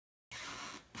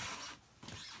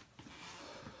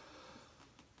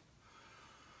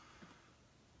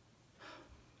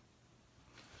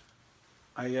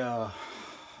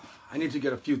I need to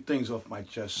get a few things off my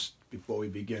chest before we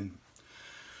begin.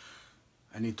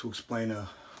 I need to explain a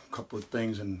couple of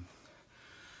things and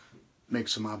make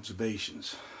some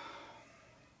observations.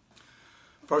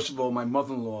 First of all, my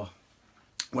mother-in-law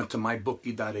went to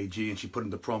MYBookie.ag and she put in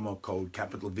the promo code,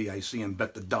 capital VIC, and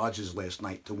bet the Dodgers last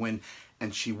night to win,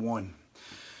 and she won.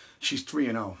 She's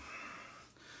 3-0.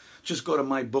 Just go to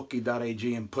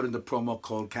MYBookie.ag and put in the promo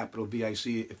code, capital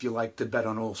VIC, if you like to bet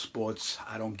on all sports.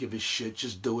 I don't give a shit.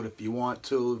 Just do it if you want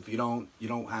to. If you don't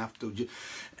have to.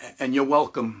 And you're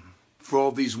welcome for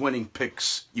all these winning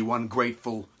picks, you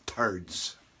ungrateful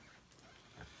turds.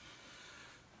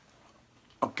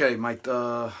 Okay,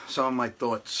 some of my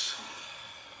thoughts.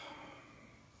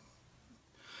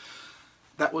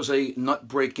 That was a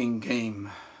nut-breaking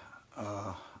game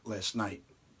last night.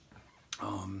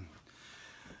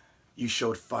 You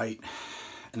showed fight,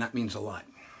 and that means a lot.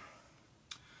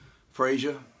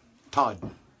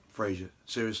 Todd Frazier,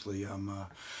 seriously,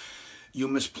 you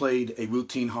misplayed a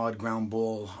routine hard ground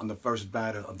ball on the first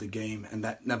batter of the game, and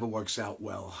that never works out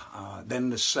well. Then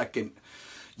the second,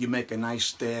 you make a nice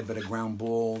stab at a ground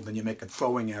ball, then you make a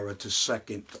throwing error to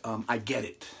second. I get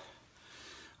it.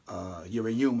 You're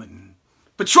a human.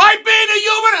 But try being a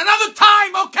human another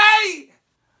time, okay?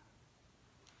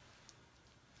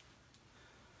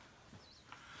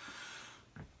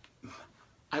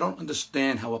 I don't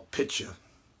understand how a pitcher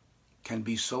can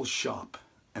be so sharp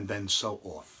and then so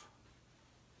off.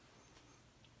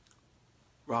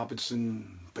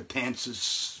 Robertson,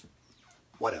 Betances,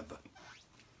 whatever.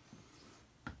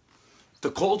 The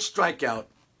called strikeout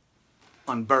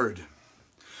on Bird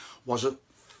was a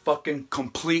fucking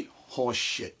complete horse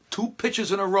shit. 2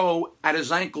 pitches in a row at his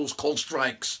ankles, called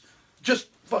strikes. Just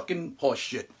fucking horse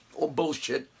shit. Or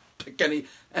bullshit. Pick any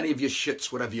of your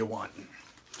shits, whatever you want.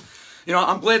 You know,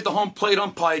 I'm glad the home plate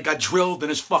umpire got drilled in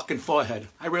his fucking forehead.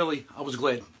 I was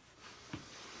glad.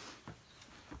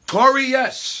 Tory,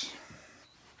 yes.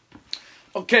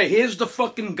 Okay, here's the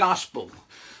fucking gospel.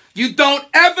 You don't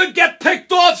ever get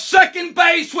picked off second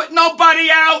base with nobody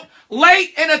out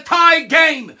late in a tie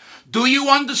game. Do you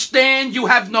understand you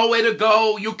have nowhere to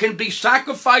go? You can be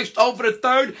sacrificed over the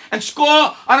third and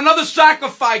score on another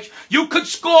sacrifice. You could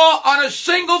score on a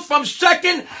single from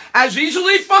second as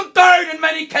easily from third in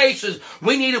many cases.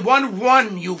 We needed 1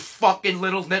 run, you fucking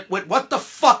little nitwit. What the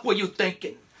fuck were you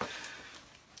thinking?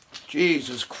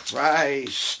 Jesus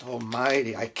Christ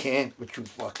almighty. I can't with you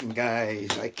fucking guys.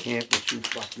 I can't with you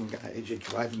fucking guys. You're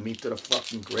driving me to the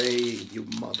fucking grave, you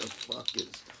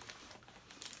motherfuckers.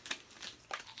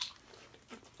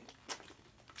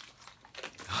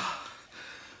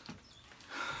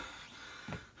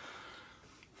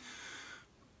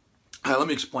 Let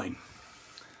me explain.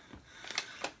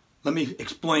 Let me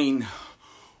explain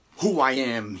who I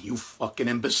am, you fucking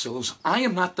imbeciles. I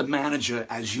am not the manager,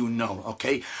 as you know,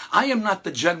 okay? I am not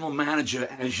the general manager,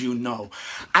 as you know.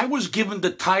 I was given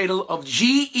the title of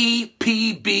GEPBO,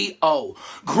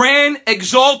 Grand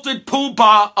Exalted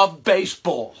Poobah of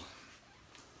Baseball.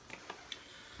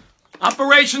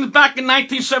 Operations back in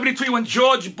 1973 when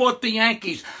George bought the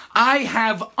Yankees. I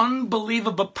have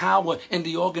unbelievable power in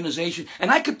the organization, and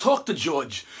I could talk to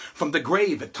George from the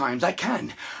grave at times. I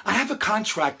can. I have a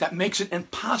contract that makes it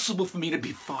impossible for me to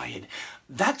be fired.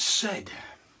 That said,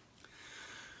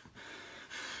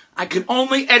 I can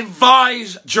only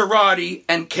advise Girardi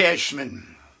and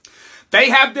Cashman.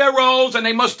 They have their roles, and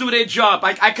they must do their job.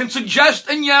 I can suggest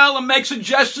and yell and make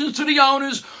suggestions to the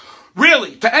owners,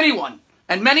 really, to anyone.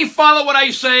 And many follow what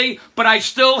I say, but I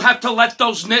still have to let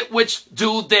those nitwits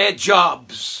do their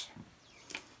jobs.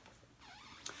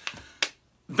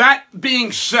 That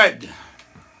being said,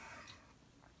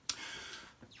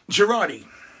 Girardi,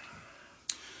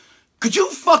 could you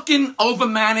fucking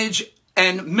overmanage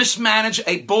and mismanage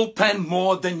a bullpen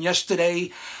more than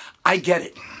yesterday? I get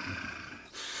it.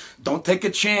 Don't take a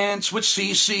chance with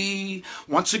CC.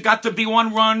 Once it got to be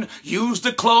 1 run, use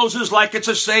the closers like it's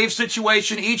a save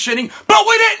situation each inning. But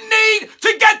we didn't need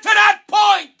to get to that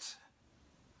point.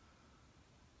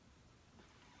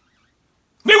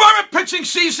 We weren't pitching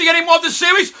CC anymore this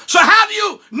series, so how do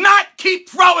you not keep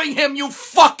throwing him, you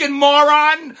fucking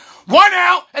moron? 1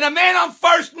 out and a man on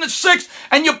first in the 6th,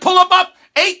 and you pull him up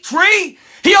 8-3?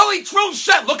 He only threw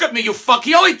 7. Look at me, you fuck.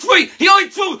 He only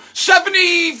threw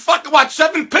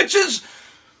 7 pitches.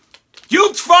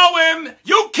 You throw him,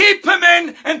 you keep him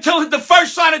in until the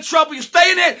first sign of trouble. You stay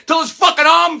in there till his fucking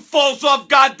arm falls off,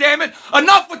 goddammit.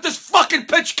 Enough with this fucking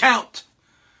pitch count.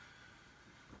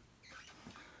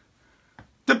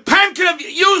 The pen could have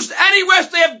used any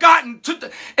rest they have gotten.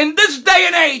 In this day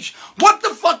and age, what the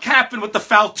fuck happened with the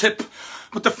foul tip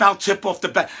with the foul tip off the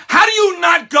bat. How do you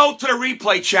not go to the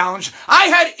replay challenge? I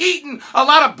had eaten a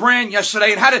lot of bran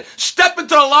yesterday and had to step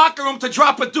into the locker room to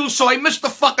drop a deuce, so I missed the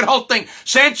fucking whole thing.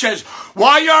 Sanchez,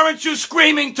 why aren't you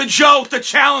screaming to Joe to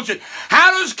challenge it?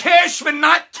 How does Cashman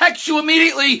not text you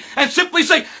immediately and simply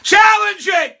say, challenge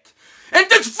it? In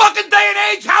this fucking day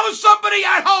and age, how is somebody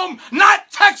at home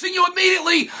not texting you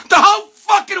immediately? The whole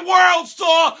fucking world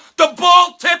saw the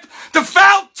ball tip, the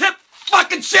foul tip,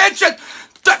 fucking Sanchez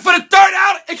for the third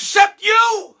out, except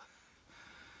you.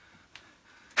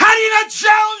 How do you not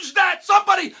challenge that?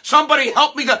 Somebody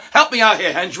help me out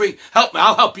here, Hendry. Help me.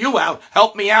 I'll help you out.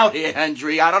 Help me out here,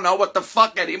 Hendry. I don't know what the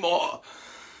fuck anymore.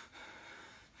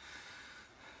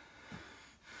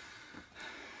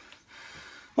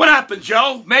 What happened,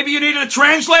 Joe? Maybe you needed a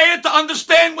translator to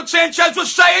understand what Sanchez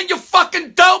was saying, you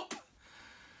fucking dope?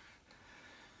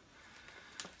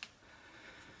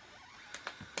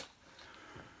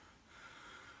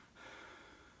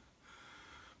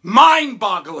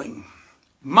 Mind-boggling.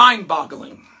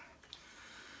 Mind-boggling.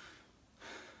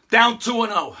 Down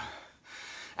 2-0.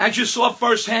 As you saw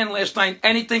firsthand last night,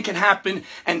 anything can happen,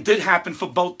 and did happen for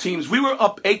both teams. We were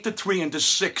up 8-3 into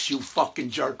 6, you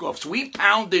fucking jerk-offs. We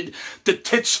pounded the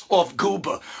tits off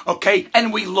Poobah, okay?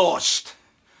 And we lost.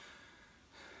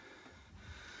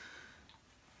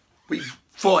 We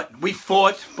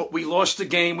fought, but we lost the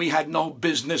game. We had no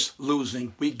business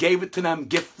losing. We gave it to them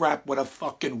gift wrap with a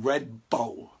fucking red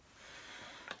bow.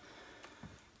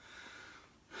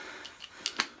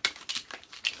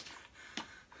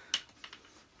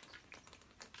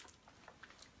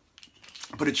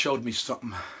 But it showed me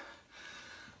something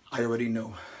I already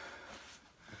knew.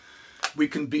 We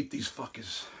can beat these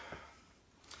fuckers.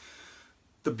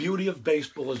 The beauty of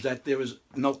baseball is that there is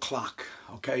no clock,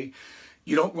 okay?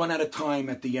 You don't run out of time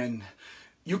at the end.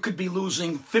 You could be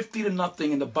losing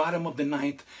 50-0 in the bottom of the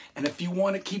ninth, and if you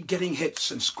want to keep getting hits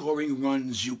and scoring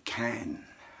runs, you can.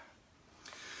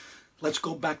 Let's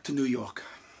go back to New York.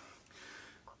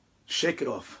 Shake it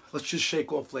off. Let's just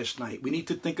shake off last night. We need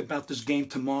to think about this game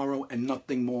tomorrow and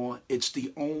nothing more. It's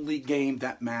the only game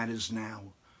that matters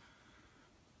now.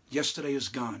 Yesterday is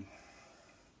gone.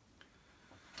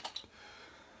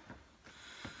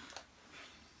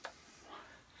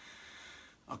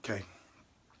 Okay.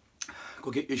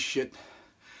 Go get your shit.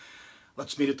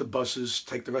 Let's meet at the buses.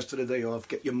 Take the rest of the day off.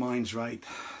 Get your minds right.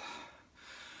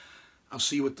 I'll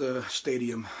see you at the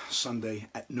stadium Sunday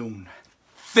at noon.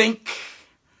 Think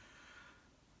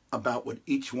about what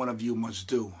each one of you must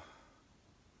do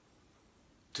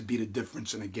to be the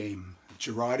difference in a game.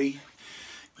 Girardi,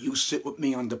 you sit with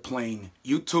me on the plane.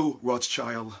 You too,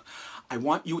 Rothschild. I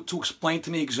want you to explain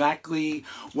to me exactly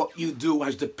what you do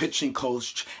as the pitching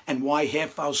coach and why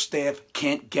half our staff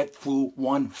can't get through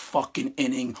one fucking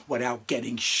inning without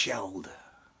getting shelled.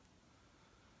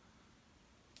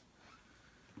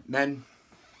 Men,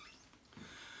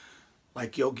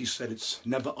 like Yogi said, it's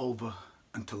never over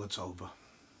until it's over.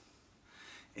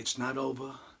 It's not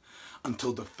over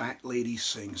until the fat lady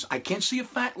sings. I can't see a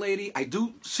fat lady. I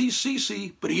do see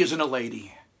Cece, but he isn't a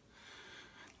lady.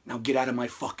 Now get out of my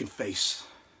fucking face.